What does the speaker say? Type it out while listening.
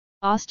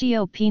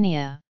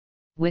Osteopenia,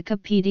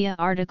 Wikipedia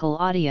article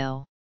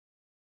audio.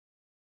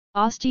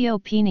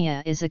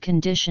 Osteopenia is a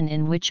condition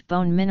in which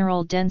bone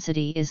mineral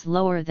density is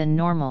lower than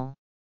normal.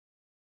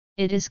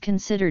 It is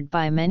considered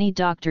by many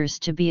doctors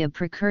to be a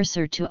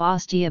precursor to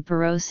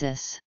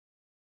osteoporosis.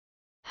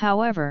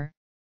 However,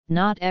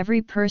 not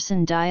every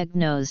person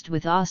diagnosed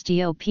with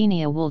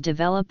osteopenia will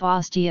develop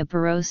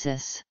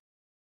osteoporosis.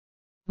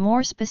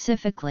 More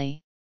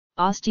specifically,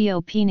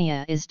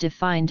 osteopenia is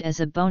defined as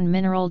a bone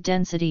mineral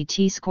density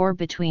T-score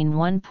between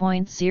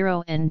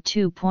 1.0 and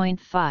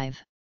 2.5.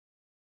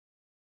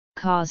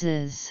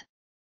 Causes,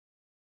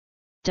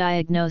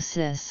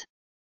 diagnosis,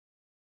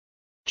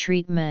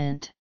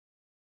 treatment,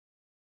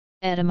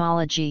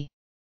 etymology.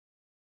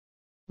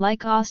 Like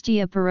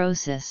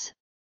osteoporosis,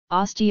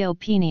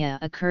 osteopenia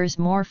occurs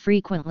more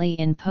frequently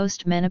in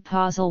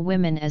postmenopausal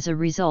women as a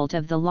result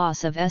of the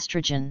loss of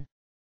estrogen.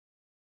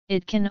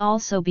 It can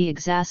also be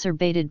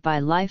exacerbated by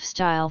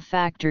lifestyle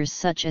factors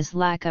such as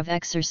lack of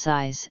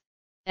exercise,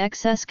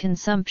 excess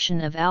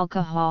consumption of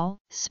alcohol,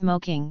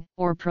 smoking,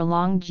 or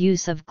prolonged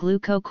use of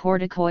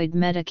glucocorticoid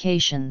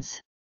medications.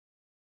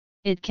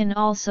 It can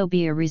also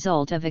be a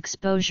result of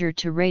exposure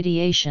to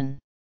radiation.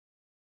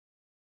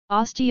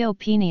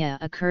 Osteopenia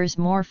occurs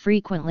more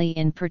frequently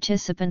in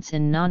participants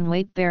in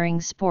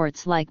non-weight-bearing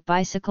sports like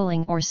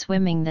bicycling or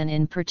swimming than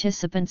in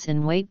participants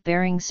in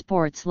weight-bearing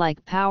sports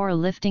like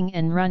powerlifting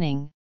and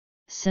running,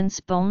 since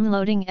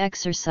bone-loading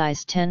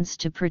exercise tends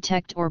to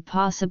protect or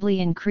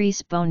possibly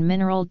increase bone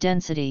mineral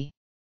density.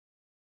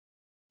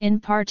 In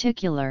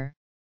particular,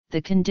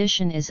 the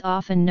condition is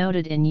often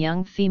noted in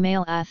young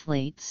female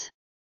athletes.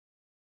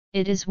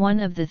 It is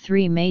one of the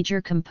three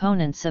major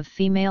components of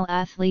female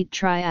athlete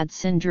triad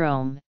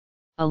syndrome,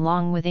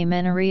 along with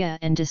amenorrhea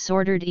and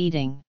disordered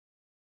eating.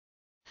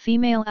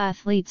 Female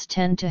athletes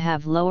tend to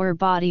have lower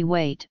body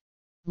weight,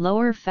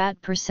 lower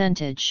fat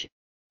percentage,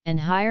 and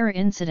higher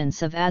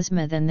incidence of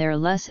asthma than their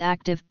less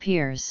active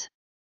peers.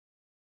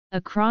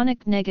 A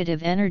chronic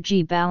negative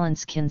energy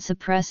balance can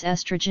suppress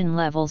estrogen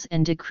levels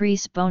and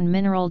decrease bone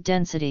mineral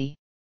density.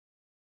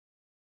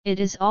 It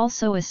is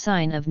also a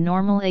sign of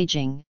normal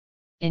aging,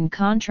 in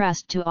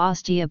contrast to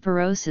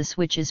osteoporosis,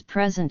 which is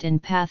present in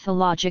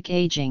pathologic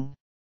aging.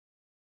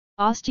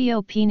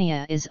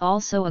 Osteopenia is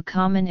also a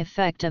common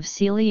effect of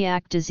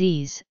celiac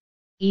disease,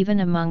 even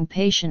among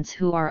patients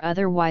who are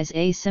otherwise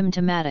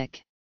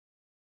asymptomatic.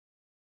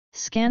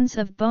 Scans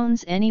of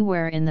bones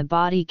anywhere in the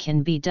body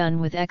can be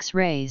done with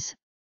X-rays,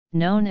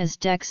 known as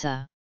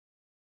DEXA.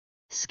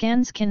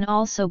 Scans can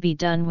also be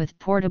done with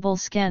portable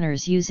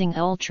scanners using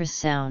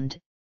ultrasound,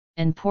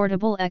 and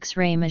portable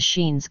X-ray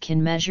machines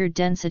can measure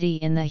density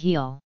in the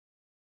heel.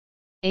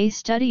 A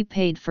study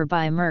paid for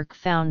by Merck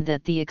found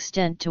that the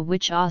extent to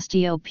which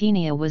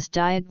osteopenia was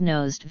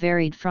diagnosed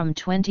varied from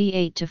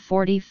 28 to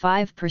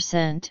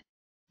 45%,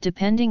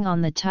 depending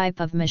on the type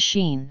of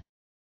machine.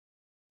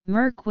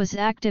 Merck was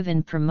active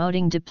in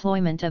promoting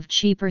deployment of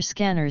cheaper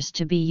scanners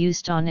to be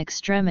used on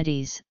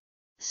extremities,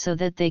 so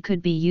that they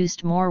could be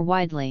used more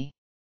widely.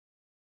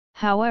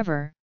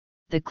 However,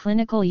 the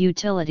clinical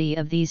utility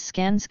of these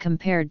scans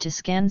compared to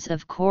scans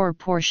of core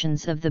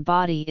portions of the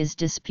body is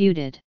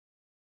disputed.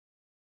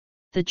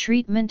 The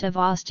treatment of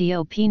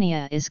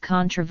osteopenia is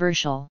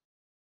controversial.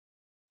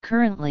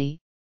 Currently,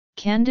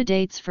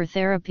 candidates for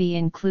therapy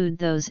include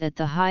those at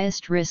the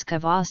highest risk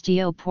of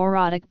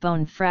osteoporotic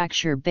bone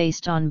fracture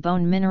based on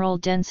bone mineral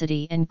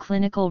density and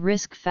clinical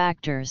risk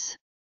factors.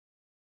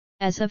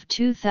 As of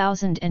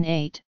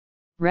 2008,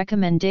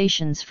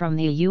 recommendations from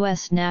the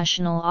U.S.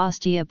 National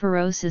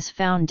Osteoporosis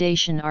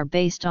Foundation are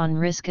based on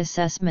risk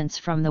assessments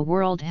from the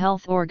World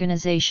Health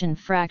Organization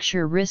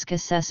Fracture Risk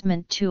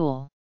Assessment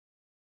Tool.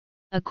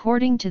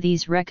 According to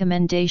these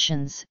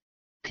recommendations,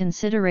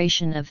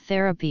 consideration of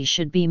therapy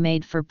should be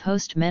made for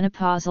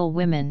postmenopausal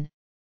women,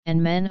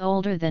 and men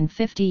older than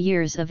 50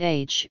 years of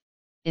age,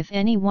 if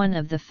any one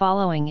of the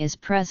following is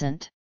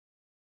present.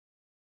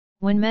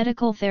 When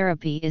medical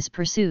therapy is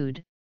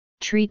pursued,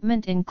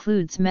 treatment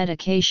includes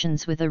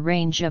medications with a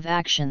range of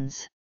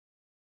actions.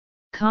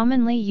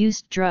 Commonly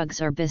used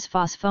drugs are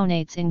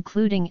bisphosphonates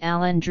including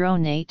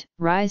alendronate,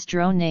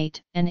 risdronate,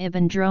 and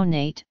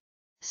ibandronate,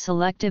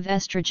 selective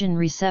estrogen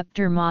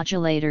receptor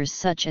modulators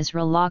such as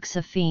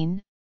raloxifene,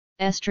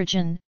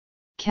 estrogen,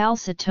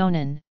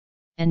 calcitonin,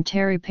 and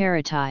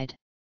teriparatide.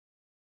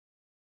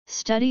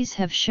 Studies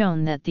have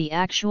shown that the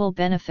actual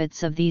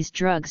benefits of these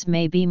drugs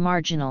may be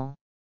marginal.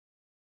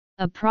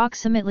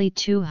 Approximately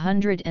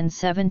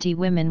 270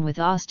 women with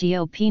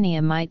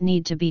osteopenia might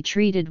need to be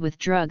treated with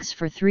drugs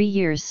for 3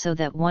 years so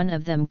that one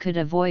of them could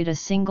avoid a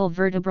single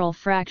vertebral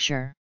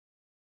fracture.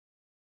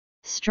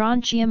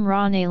 Strontium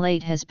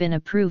rhodanate has been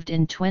approved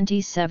in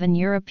 27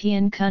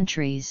 European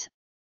countries,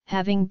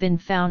 having been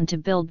found to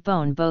build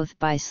bone both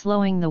by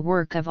slowing the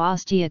work of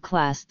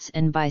osteoclasts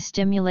and by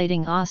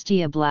stimulating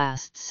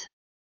osteoblasts.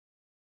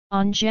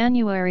 On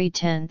January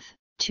 10,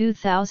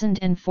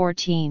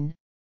 2014,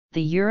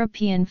 the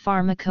European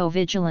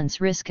Pharmacovigilance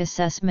Risk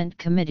Assessment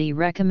Committee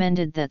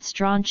recommended that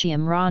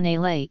strontium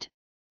rhodanate,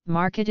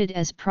 marketed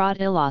as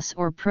Protilos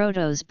or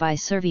Protos by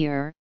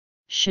Servier,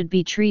 should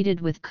be treated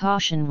with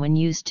caution when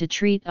used to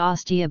treat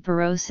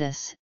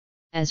osteoporosis,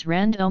 as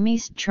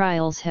randomized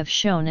trials have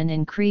shown an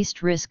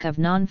increased risk of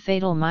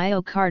non-fatal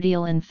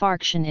myocardial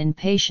infarction in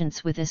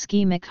patients with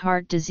ischemic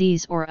heart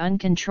disease or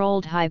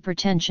uncontrolled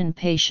hypertension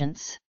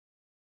patients.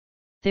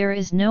 There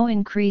is no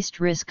increased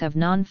risk of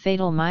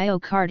non-fatal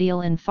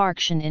myocardial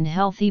infarction in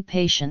healthy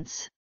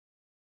patients.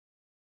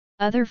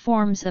 Other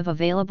forms of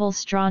available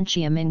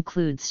strontium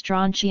include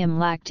strontium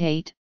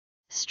lactate,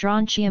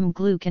 strontium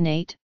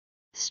gluconate,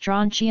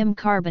 strontium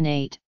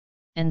carbonate,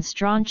 and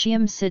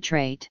strontium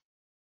citrate.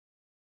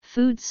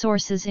 Food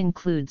sources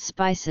include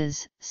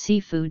spices,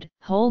 seafood,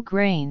 whole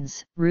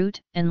grains, root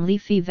and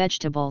leafy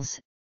vegetables,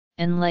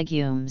 and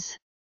legumes.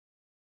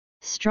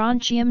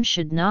 Strontium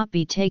should not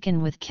be taken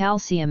with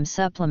calcium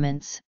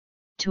supplements,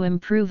 to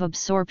improve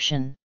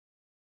absorption.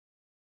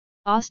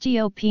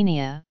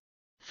 Osteopenia,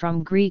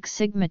 from Greek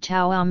sigma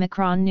tau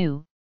omicron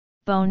nu,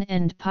 bone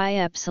and pi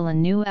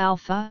epsilon nu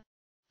alpha,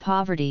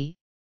 poverty,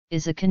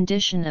 is a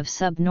condition of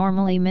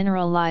subnormally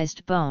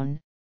mineralized bone,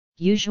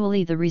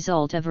 usually the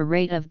result of a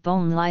rate of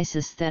bone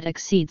lysis that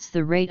exceeds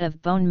the rate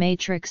of bone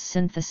matrix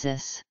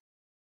synthesis.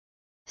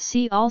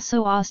 See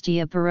also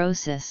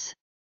osteoporosis.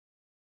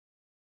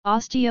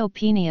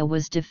 Osteopenia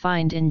was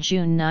defined in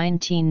June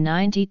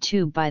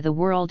 1992 by the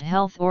World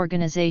Health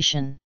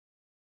Organization.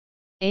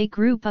 A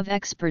group of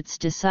experts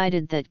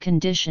decided that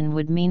condition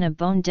would mean a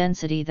bone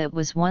density that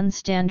was 1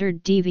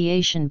 standard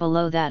deviation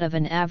below that of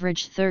an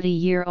average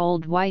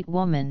 30-year-old white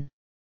woman.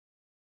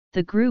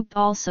 The group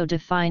also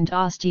defined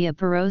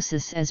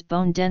osteoporosis as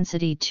bone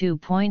density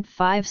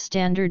 2.5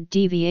 standard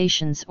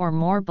deviations or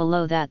more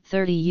below that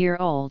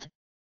 30-year-old.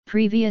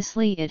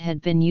 Previously it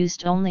had been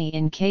used only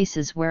in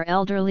cases where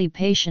elderly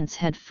patients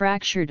had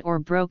fractured or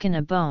broken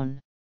a bone.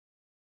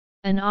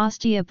 An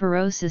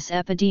osteoporosis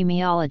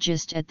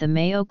epidemiologist at the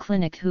Mayo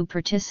Clinic who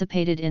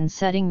participated in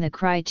setting the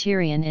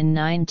criterion in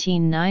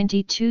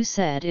 1992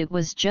 said it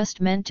was just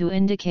meant to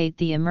indicate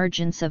the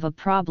emergence of a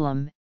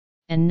problem,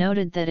 and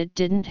noted that it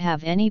didn't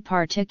have any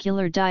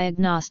particular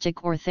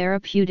diagnostic or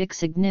therapeutic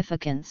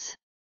significance.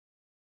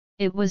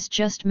 It was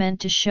just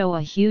meant to show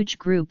a huge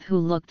group who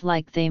looked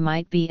like they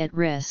might be at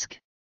risk.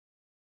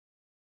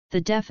 The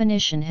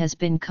definition has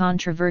been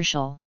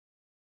controversial.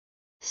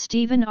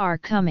 Stephen R.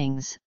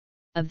 Cummings,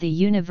 of the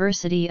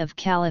University of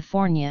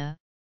California,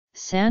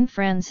 San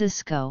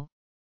Francisco,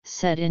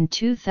 said in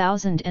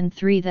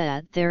 2003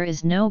 that there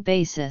is no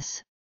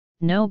basis,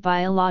 no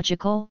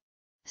biological,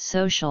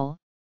 social,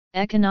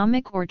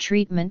 economic or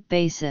treatment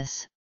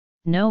basis,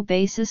 no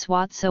basis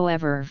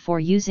whatsoever for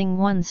using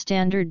 1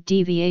 standard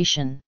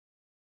deviation.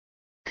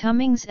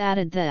 Cummings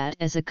added that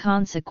as a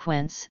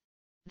consequence,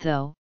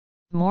 though,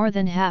 more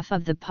than half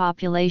of the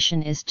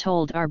population is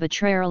told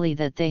arbitrarily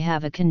that they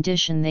have a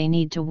condition they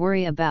need to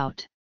worry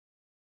about.